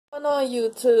On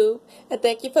YouTube, and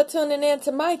thank you for tuning in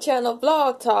to my channel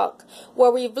Vlog Talk, where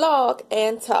we vlog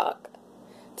and talk.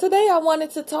 Today I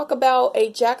wanted to talk about a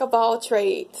jack of all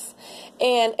trades,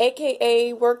 and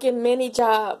aka working many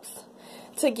jobs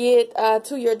to get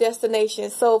to your destination.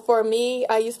 So for me,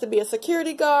 I used to be a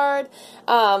security guard.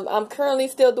 I'm currently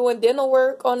still doing dental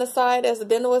work on the side as a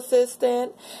dental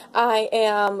assistant.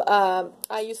 I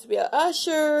used to be an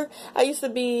usher. I used to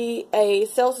be a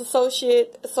sales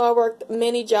associate. So I worked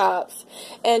many jobs,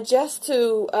 and just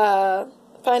to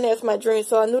finance my dreams.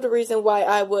 So I knew the reason why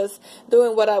I was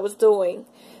doing what I was doing,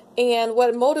 and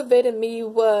what motivated me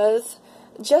was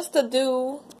just to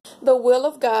do the will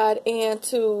of God and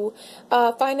to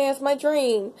finance my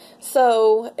dream.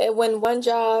 So when one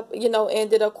job,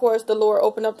 ended, of course, the Lord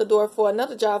opened up the door for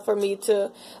another job for me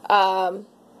to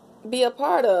be a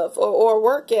part of or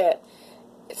work at.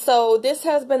 So this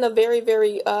has been a very,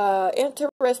 very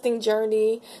interesting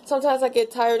journey. Sometimes I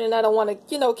get tired and I don't want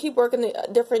to, keep working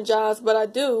different jobs, but I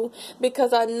do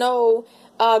because I know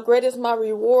great is my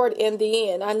reward in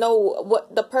the end. I know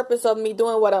what the purpose of me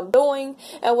doing what I'm doing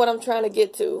and what I'm trying to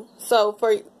get to. So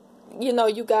for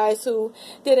you guys who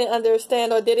didn't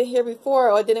understand or didn't hear before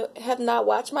or have not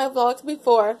watched my vlogs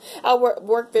before, I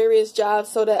work various jobs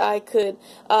so that I could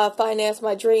finance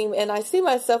my dream, and I see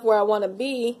myself where I want to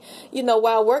be,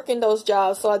 while working those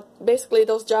jobs. So basically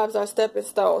those jobs are stepping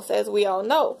stones, as we all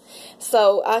know.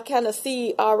 So I kind of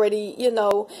see already,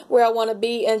 where I want to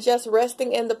be, and just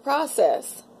resting in the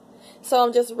process. So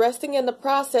I'm just resting in the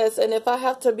process, and if I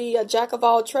have to be a jack of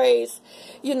all trades,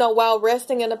 while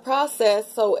resting in the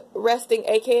process, so resting,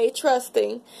 aka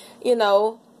trusting,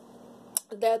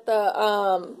 that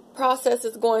the process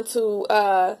is going to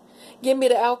give me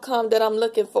the outcome that I'm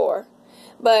looking for.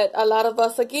 But a lot of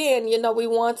us, again, we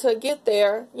want to get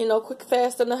there, quick,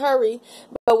 fast, in a hurry,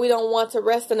 but we don't want to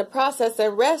rest in the process.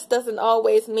 And rest doesn't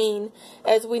always mean,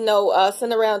 as we know,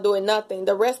 sitting around doing nothing.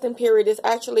 The resting period is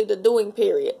actually the doing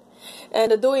period.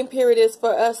 And the doing period is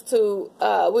for us to,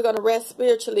 we're going to rest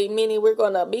spiritually, meaning we're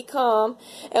going to be calm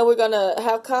and we're going to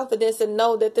have confidence and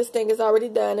know that this thing is already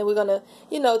done. And we're going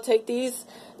to, take these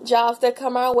jobs that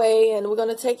come our way, and we're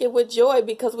going to take it with joy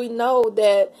because we know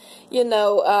that,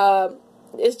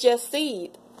 it's just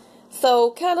seed.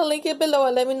 So kind of link it below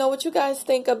and let me know what you guys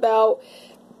think about,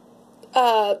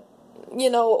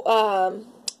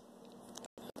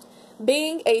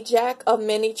 being a jack of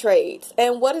many trades,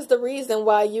 and what is the reason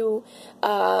why you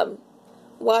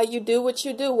do what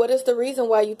you do. What is the reason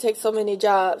why you take so many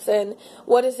jobs, and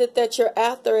what is it that you're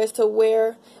after as to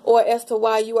where or as to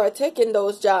why you are taking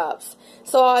those jobs.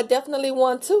 So I definitely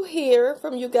want to hear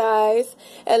from you guys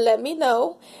and let me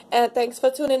know. And thanks for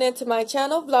tuning into my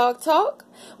channel Vlog Talk,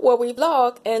 where we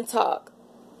vlog and talk.